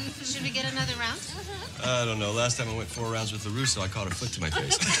 yeah. Should we get another round? I don't know. Last time I went 4 rounds with LaRusso, I caught a foot to my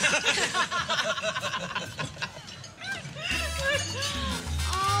face.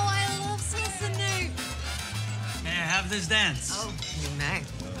 Oh, I love salsa Nate. May I have this dance? Oh, you may.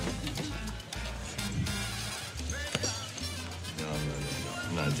 No.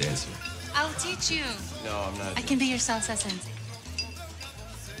 I'm not a dancer. I'll teach you. No, I'm not. I can be your salsa sensei.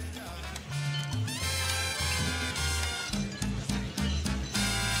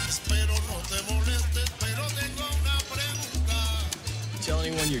 Tell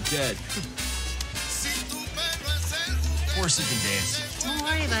anyone you're dead. Of course you can dance. Don't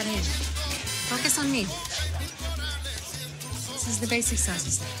worry about him. Focus on me. This is the basic salsa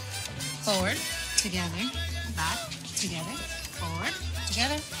step. Forward, together, back, together, forward,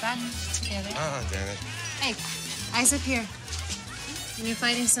 together, back, together. Damn it. Hey, eyes up here. When you're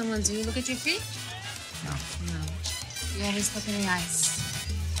fighting someone, do you look at your feet? No. You always look in the eyes.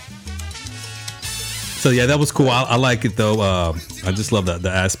 So yeah, that was cool. I like it though. I just love the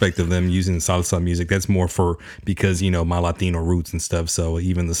aspect of them using salsa music. That's more for because my Latino roots and stuff. So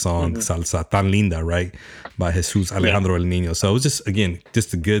even the song "Salsa Tan Linda," right, by Jesus Alejandro El Niño. So it was just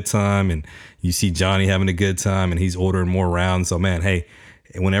a good time, and you see Johnny having a good time, and he's ordering more rounds. So man, hey,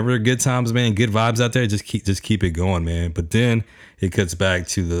 whenever there are good times, man, good vibes out there, just keep it going, man. But then it cuts back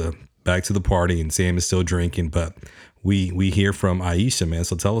to the party, and Sam is still drinking, but. We hear from Aisha, man.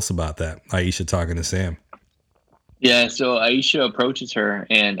 So tell us about that. Aisha talking to Sam. Yeah. So Aisha approaches her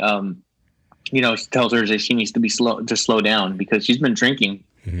and, she tells her that she needs to slow down because she's been drinking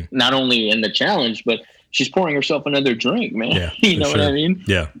not only in the challenge, but she's pouring herself another drink, man. Yeah, you know what I mean?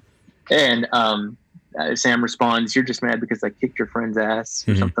 Yeah. And, Sam responds, "You're just mad because I kicked your friend's ass,"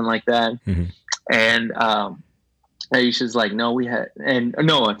 or something like that. Mm-hmm. And, Aisha's like,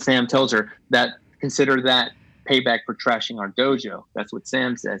 Sam tells her that consider that payback for trashing our dojo. That's what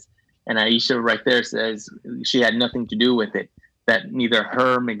Sam says. And Aisha right there says she had nothing to do with it, that neither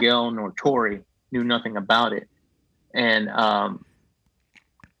her, Miguel, nor Tori knew nothing about it. And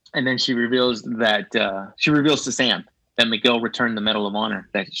then she reveals to Sam that Miguel returned the Medal of Honor,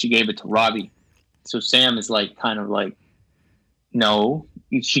 that she gave it to Robbie. So Sam is kind of like, no.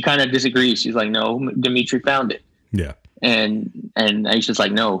 She kind of disagrees. She's like, no, Dimitri found it. Yeah. And Aisha's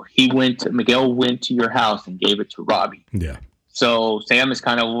like, no, Miguel went to your house and gave it to Robbie. Yeah. So Sam is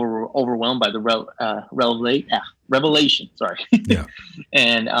kind of overwhelmed by the revelation. Sorry. Yeah.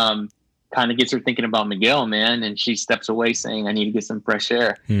 And kind of gets her thinking about Miguel, man. And she steps away saying, I need to get some fresh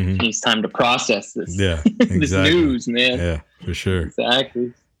air. Mm-hmm. She needs time to process this. Yeah. Exactly. This news, man. Yeah, for sure.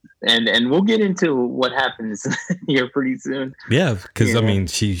 Exactly. And we'll get into what happens here pretty soon. Yeah. Because, I mean,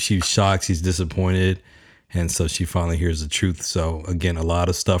 she's shocked. She's disappointed. And so she finally hears the truth. So again, a lot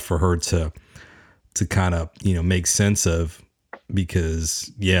of stuff for her to kind of, make sense of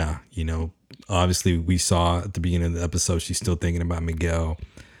because obviously we saw at the beginning of the episode, she's still thinking about Miguel,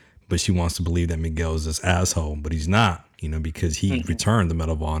 but she wants to believe that Miguel is this asshole, but he's not, because he returned the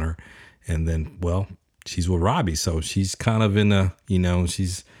Medal of Honor. And then, well, she's with Robbie. So she's kind of in a,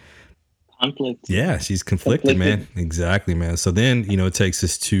 she's conflict. Yeah, she's conflicted, man. Exactly, man. So then, it takes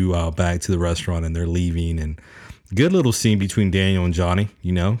us to back to the restaurant, and they're leaving, and good little scene between Daniel and Johnny.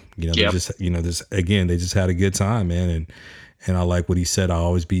 They just, they just had a good time, man. And I like what he said. I'll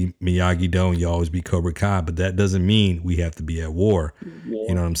always be Miyagi-Do, and you always be Cobra Kai, but that doesn't mean we have to be at war.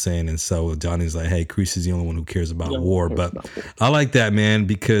 You know what I'm saying? And so Johnny's like, hey, Kreese is the only one who cares about war. But I like that, man,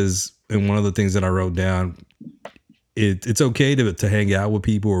 because, and one of the things that I wrote down, it's okay to hang out with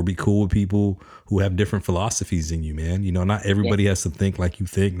people or be cool with people who have different philosophies than you, man. Not everybody has to think like you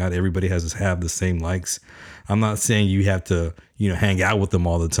think. Not everybody has to have the same likes. I'm not saying you have to, hang out with them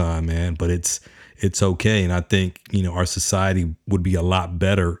all the time, man, but it's okay. And I think, our society would be a lot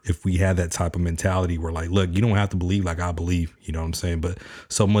better if we had that type of mentality where, like, look, you don't have to believe like I believe, you know what I'm saying? But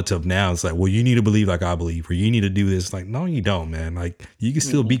so much of now it's like, well, you need to believe like I believe, or you need to do this. Like, no, you don't, man. Like, you can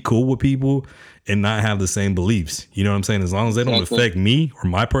still be cool with people and not have the same beliefs. You know what I'm saying? As long as they don't affect me or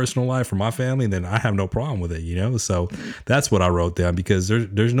my personal life or my family, then I have no problem with it, So that's what I wrote down, because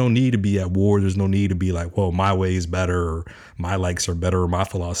there's no need to be at war. There's no need to be like, well, my way is better, or my likes are better, or my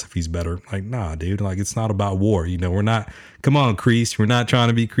philosophy is better. Like, nah, dude, like, it's not about war. We're not, come on, Kreese. We're not trying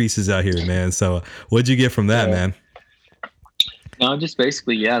to be Kreeses out here, man. So what'd you get from that, man? No, just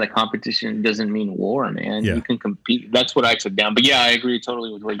basically, the competition doesn't mean war, man. Yeah. You can compete. That's what I took down. But I agree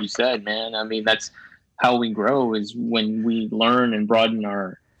totally with what you said, man. I mean, that's how we grow, is when we learn and broaden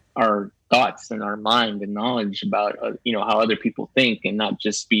our thoughts and our mind and knowledge about, how other people think, and not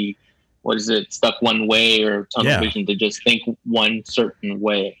just be, stuck one way or tunnel vision to just think one certain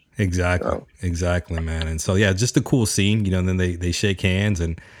way. Exactly, man. And so, just a cool scene, then they shake hands,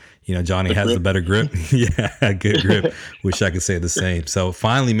 and, Johnny has the better grip. Yeah, good grip. Wish I could say the same. So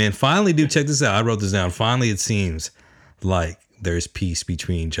finally, dude, check this out. I wrote this down. Finally, it seems like there's peace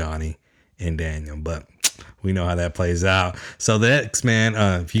between Johnny and Daniel, but we know how that plays out. So next, man,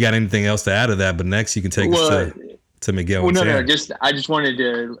 if you got anything else to add to that, but next you can take us to Miguel. Well, I just wanted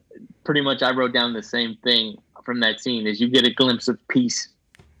to, pretty much, I wrote down the same thing from that scene, is you get a glimpse of peace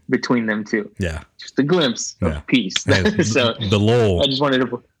between them two. Yeah. Just a glimpse of peace. So the lull. I just wanted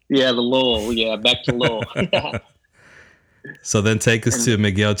to, the lull. Yeah, back to lull. So then take us to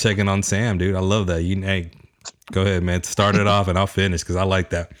Miguel checking on Sam, dude. I love that. Hey, go ahead, man. Start it off and I'll finish, because I like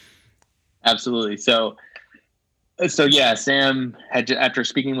that. Absolutely. So Sam after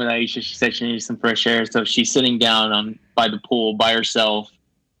speaking with Aisha, she said she needed some fresh air. So she's sitting down by the pool by herself,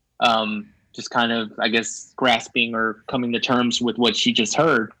 just kind of, I guess, grasping or coming to terms with what she just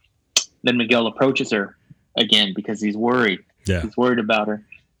heard. Then Miguel approaches her again because he's worried. Yeah. He's worried about her.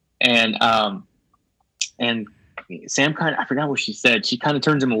 And Sam I forgot what she said. She kind of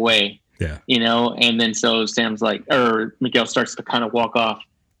turns him away. Yeah. And then so Sam's like, or Miguel starts to kind of walk off,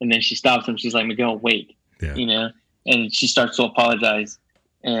 and then she stops him. She's like, Miguel, wait. Yeah. And she starts to apologize.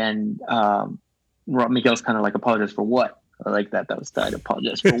 And Miguel's kind of like, apologize for what? I like that. That was tight.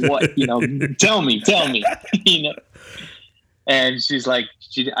 Apologize for what? Tell me. And she's like,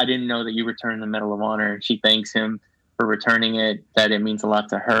 I didn't know that you returned the Medal of Honor. She thanks him for returning it, that it means a lot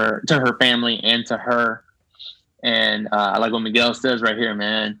to her family, and to her. And I like what Miguel says right here,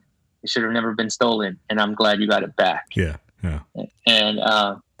 man. It should have never been stolen, and I'm glad you got it back. Yeah.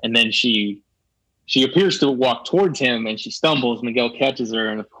 And then she appears to walk towards him, and she stumbles. Miguel catches her,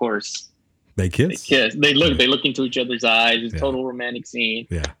 and of course, they kiss. They look into each other's eyes. It's a total romantic scene.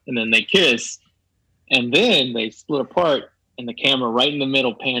 Yeah. And then they kiss, and then they split apart, and the camera right in the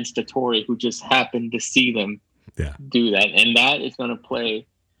middle pans to Tori, who just happened to see them do that. And that is going to play.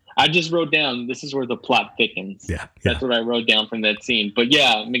 I just wrote down, this is where the plot thickens. Yeah. That's what I wrote down from that scene. But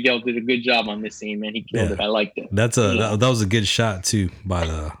Miguel did a good job on this scene, man. He killed it. I liked it. That was a good shot too by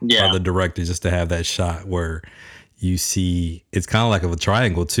the director, just to have that shot where you see, it's kind of like a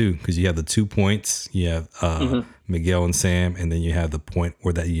triangle too, because you have the 2 points. You have Miguel and Sam, and then you have the point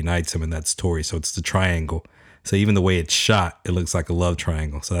where that unites them, and that's Tori. So it's the triangle. So even the way it's shot, it looks like a love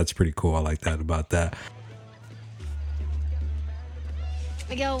triangle. So that's pretty cool. I like that about that.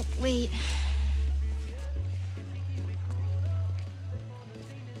 Miguel, wait.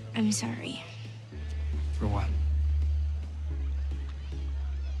 I'm sorry. For what?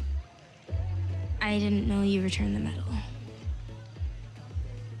 I didn't know you returned the medal.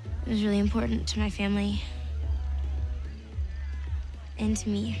 It was really important to my family. And to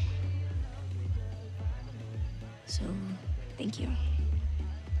me. So, thank you.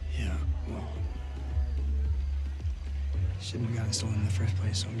 Yeah, well, Shouldn't have gotten stolen in the first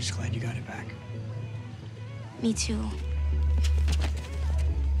place, so I'm just glad you got it back. Me too.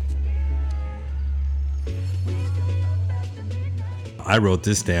 I wrote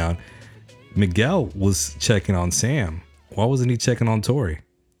this down. Miguel was checking on Sam. Why wasn't he checking on Tori?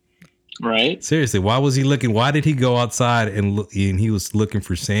 Right. Seriously, why was he looking? Why did he go outside and look, and he was looking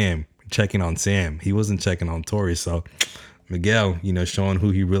for Sam, checking on Sam? He wasn't checking on Tori. So Miguel, showing who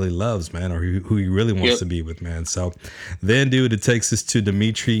he really loves, man, or who he really wants to be with, man. So then, dude, it takes us to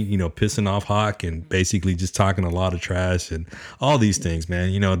Dimitri, pissing off Hawk and basically just talking a lot of trash and all these things,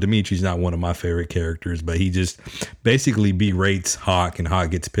 man. Dimitri's not one of my favorite characters, but he just basically berates Hawk, and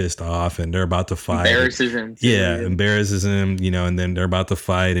Hawk gets pissed off, and they're about to fight. Embarrasses him. Embarrasses him, and then they're about to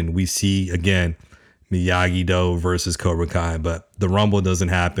fight, and we see again Miyagi-Do versus Cobra Kai, but the rumble doesn't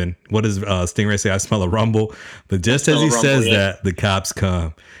happen. What does Stingray say? I smell a rumble. But just as he says that, the cops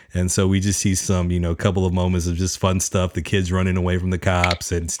come. And so we just see some, couple of moments of just fun stuff. The kids running away from the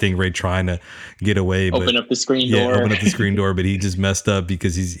cops and Stingray trying to get away. Open up the screen door. Yeah, open up the screen door. But he just messed up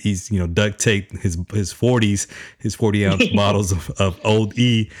because he's duct taped his 40-ounce bottles of Old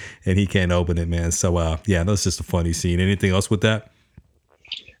E, and he can't open it, man. So, that's just a funny scene. Anything else with that?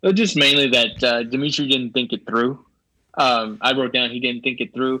 Just mainly that Dimitri didn't think it through. I wrote down he didn't think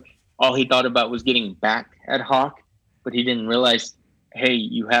it through. All he thought about was getting back at Hawk, but he didn't realize, hey,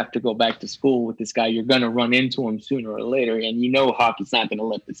 you have to go back to school with this guy. You're going to run into him sooner or later, and Hawk is not going to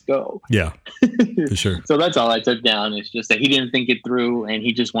let this go. Yeah, for sure. So that's all I took down. It's just that he didn't think it through, and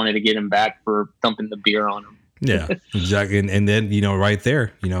he just wanted to get him back for dumping the beer on him. Yeah, exactly. And then, right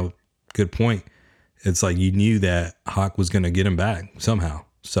there, good point. It's like you knew that Hawk was going to get him back somehow.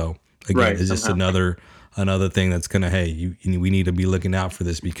 So again, it's just another thing that's gonna, we need to be looking out for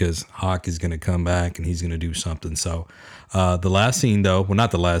this because Hawk is gonna come back and he's gonna do something. So the last scene, though, well,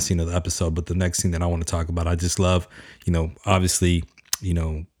 not the last scene of the episode, but the next scene that I want to talk about, I just love, obviously,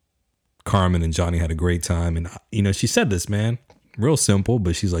 Carmen and Johnny had a great time, and she said this, man. Real simple,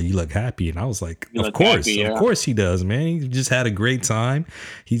 but she's like, you look happy. And I was like, of course he does, man. He just had a great time.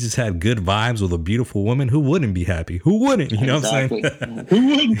 He just had good vibes with a beautiful woman. Who wouldn't be happy? Who wouldn't? You know what I'm saying? Who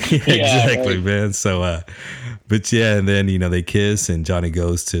wouldn't? Exactly, right. Man. So, but yeah, and then, they kiss and Johnny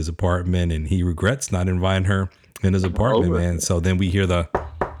goes to his apartment and he regrets not inviting her in his apartment, man. So then we hear the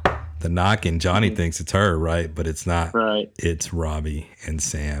knock and Johnny thinks it's her, right? But it's not. Right. It's Robbie and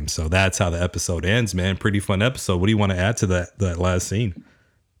Sam. So that's how the episode ends, man. Pretty fun episode. What do you want to add to that last scene?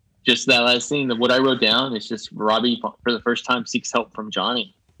 Just that last scene. What I wrote down is just Robbie for the first time seeks help from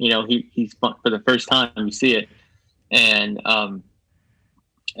Johnny. He's for the first time you see it. And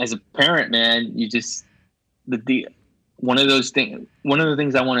as a parent, man, you just one of the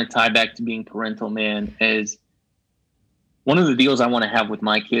things I want to tie back to being parental, man, is one of the deals I want to have with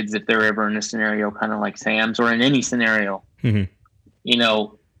my kids, if they're ever in a scenario kind of like Sam's or in any scenario, no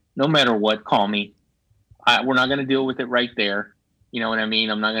matter what, call me. We're not going to deal with it right there. You know what I mean?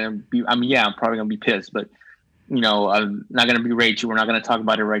 I'm not going to be, I'm probably going to be pissed, but I'm not going to berate you. We're not going to talk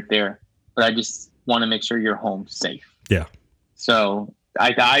about it right there, but I just want to make sure you're home safe. Yeah. So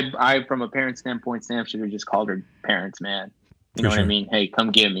I from a parent standpoint, Sam should have just called her parents, man. You know what I mean? Hey,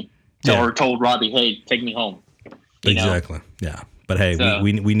 come get me. Or told Robbie, hey, take me home. Exactly. Yeah. But hey, so,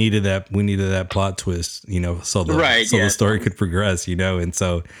 we needed that plot twist, so the story could progress, and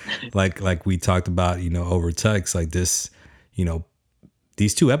so like we talked about, over text, like this,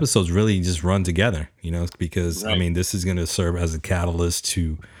 these two episodes really just run together, because I mean, this is going to serve as a catalyst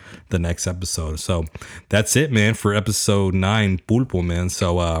to the next episode. So that's it, man, for episode 9, Pulpo, man.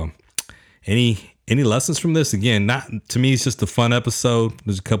 So any lessons from this? Again, not to me, it's just a fun episode.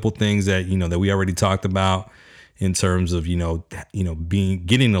 There's a couple things that that we already talked about in terms of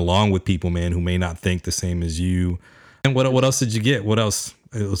getting along with people, man, who may not think the same as you. And what else did you get? What else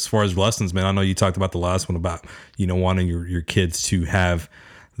as far as lessons, man? I know you talked about the last one about wanting your kids to have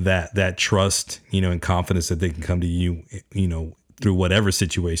that trust, and confidence that they can come to you, through whatever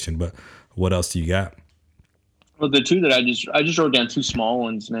situation. But what else do you got? Well, the two that I just wrote down, two small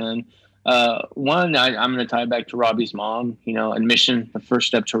ones, man. One, I'm going to tie back to Robbie's mom, admission, the first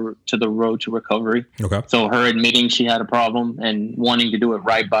step to the road to recovery. Okay. So her admitting she had a problem and wanting to do it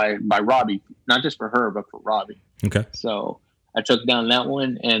right by Robbie, not just for her, but for Robbie. Okay. So I took down that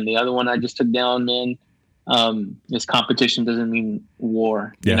one. And the other one I just took down, man, this competition doesn't mean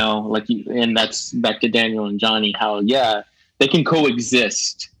war, and that's back to Daniel and Johnny, how, they can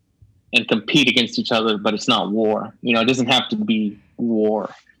coexist and compete against each other, but it's not war. It doesn't have to be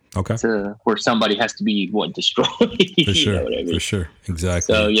war. Okay. Where somebody has to be destroyed. For sure. For sure.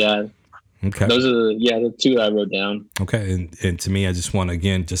 Exactly. So okay. Those are the two I wrote down. Okay. And to me, I just want to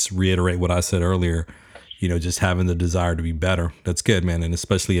again just reiterate what I said earlier. just having the desire to be better. That's good, man. And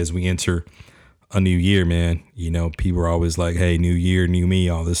especially as we enter a new year, man, people are always like, hey, new year, new me,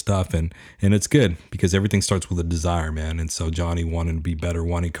 all this stuff. And it's good because everything starts with a desire, man. And so Johnny wanting to be better,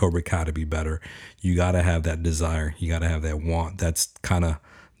 wanting Cobra Kai to be better. You got to have that desire. You got to have that want. That's kind of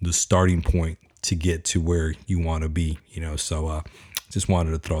the starting point to get to where you want to be, so just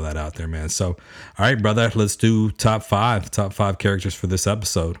wanted to throw that out there, man. So, all right, brother, let's do top five characters for this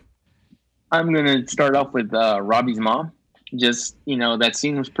episode. I'm going to start off with Robbie's mom. Just, that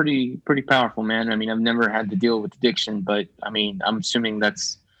scene was pretty powerful, man. I mean, I've never had to deal with addiction, but I mean, I'm assuming that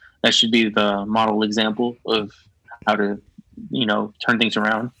should be the model example of how to, turn things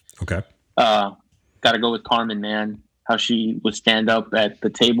around. Okay. Got to go with Carmen, man. How she would stand up at the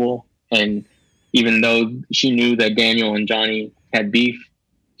table, and even though she knew that Daniel and Johnny had beef,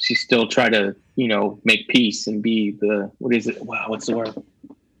 she still tried to, make peace and be the, what's the word?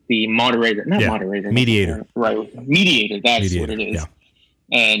 The moderator, moderator. Mediator. Right. Mediator. That's Mediator, what it is.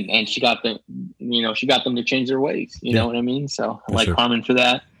 Yeah. And she got them, she got them to change their ways. You know what I mean? So I like Carmen for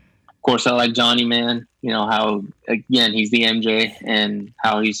that. Of course, I like Johnny, man. How, again, he's the MJ, and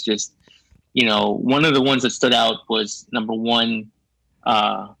how he's just, one of the ones that stood out was number one,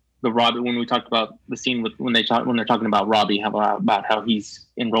 the Robbie, when we talked about the scene when they're talking about Robbie, about how he's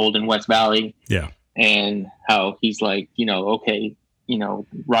enrolled in West Valley. Yeah. And how he's like, okay,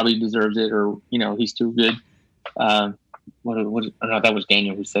 Robbie deserves it, or, he's too good. No, that was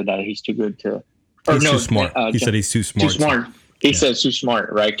Daniel who said that he's too good to, he's too smart. He said he's too smart. Too smart. He says too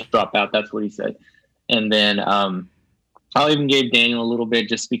smart, right? To drop out. That's what he said. And then, I'll even give Daniel a little bit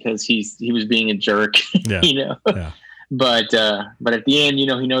just because he was being a jerk, Yeah. Yeah. But at the end,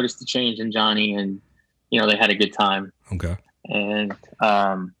 he noticed the change in Johnny, and, they had a good time. Okay. And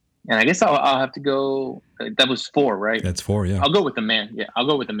I guess I'll have to go. That was 4, right? That's 4. Yeah. I'll go with Amanda. Yeah. I'll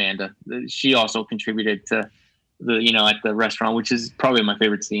go with Amanda. She also contributed to the, at the restaurant, which is probably my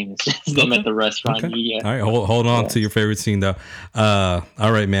favorite scene. It's just them at the restaurant. Okay. Yeah. All right. Hold on to your favorite scene though.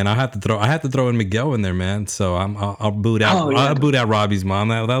 All right, man. I have to throw in Miguel in there, man. So I'll boot out. I'll boot out Robbie's mom.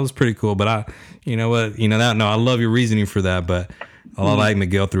 That was pretty cool. But I love your reasoning for that. But I like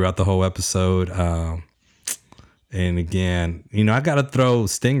Miguel throughout the whole episode. And again, I got to throw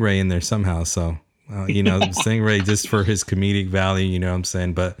Stingray in there somehow. So, Stingray just for his comedic value, you know what I'm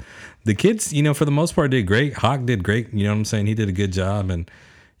saying? But the kids, for the most part did great. Hawk did great. You know what I'm saying? He did a good job. And,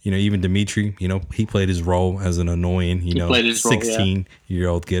 even Dimitri, he played his role as an annoying,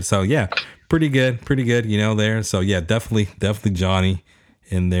 16-year-old kid. So yeah, pretty good, there. So yeah, definitely Johnny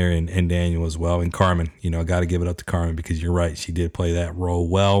in there, and Daniel as well. And Carmen, I got to give it up to Carmen because you're right. She did play that role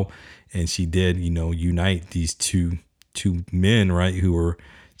well. And she did, unite these two men, right, who were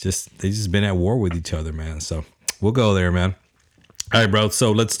they just been at war with each other, man. So we'll go there, man. All right, bro.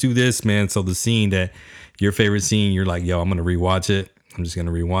 So let's do this, man. So the scene your favorite scene, you're like, yo, I'm going to rewatch it. I'm just going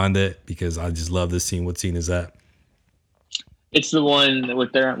to rewind it because I just love this scene. What scene is that? It's the one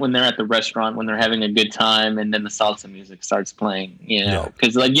when they're at the restaurant, when they're having a good time, and then the salsa music starts playing,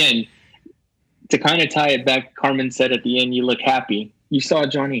 because again, to kind of tie it back, Carmen said at the end, you look happy. You saw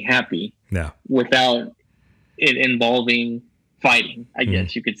Johnny happy, without it involving fighting, I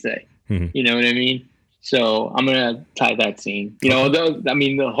guess you could say. Mm-hmm. You know what I mean? So I'm gonna tie that scene.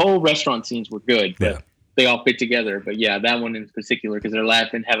 The whole restaurant scenes were good, but they all fit together. But yeah, that one in particular, because they're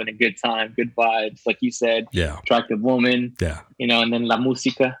laughing, having a good time, good vibes, like you said. Yeah, attractive woman. Yeah, and then la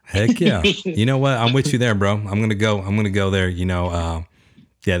música. Heck yeah. You know what? I'm with you there, bro. I'm gonna go there. Yeah,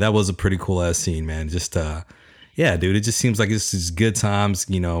 that was a pretty cool ass scene, man. Just yeah, dude, it just seems like it's just good times,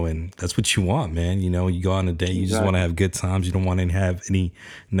 and that's what you want, man. You go on a date, you just want to have good times. You don't want to have any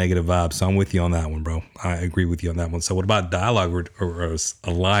negative vibes. So I'm with you on that one, bro. I agree with you on that one. So what about dialogue or a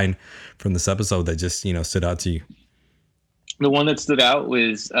line from this episode that just, stood out to you? The one that stood out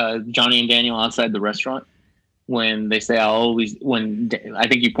was Johnny and Daniel outside the restaurant when they say, I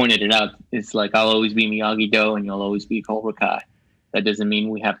think you pointed it out, it's like, I'll always be Miyagi-Do and you'll always be Cobra Kai. That doesn't mean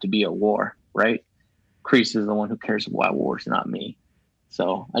we have to be at war, right? Kreese is the one who cares about wars, not me.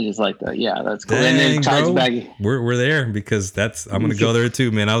 So I just like that. Yeah, that's cool. Dang, and then ties bro. back. We're there because I'm gonna go there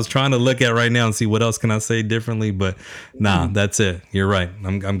too, man. I was trying to look at right now and see what else can I say differently, but nah, that's it. You're right.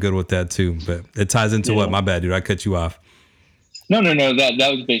 I'm good with that too. But it ties into what? My bad, dude. I cut you off. No. That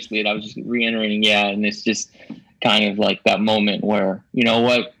was basically it. I was just reiterating. Yeah, and it's just kind of like that moment where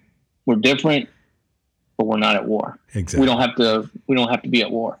what, we're different, but we're not at war. Exactly. We don't have to be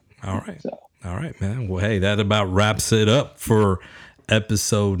at war. All right. All right, man. Well, hey, that about wraps it up for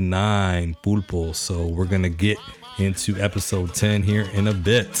episode 9, Pulpo. So we're going to get into episode 10 here in a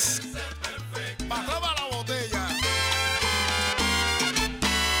bit.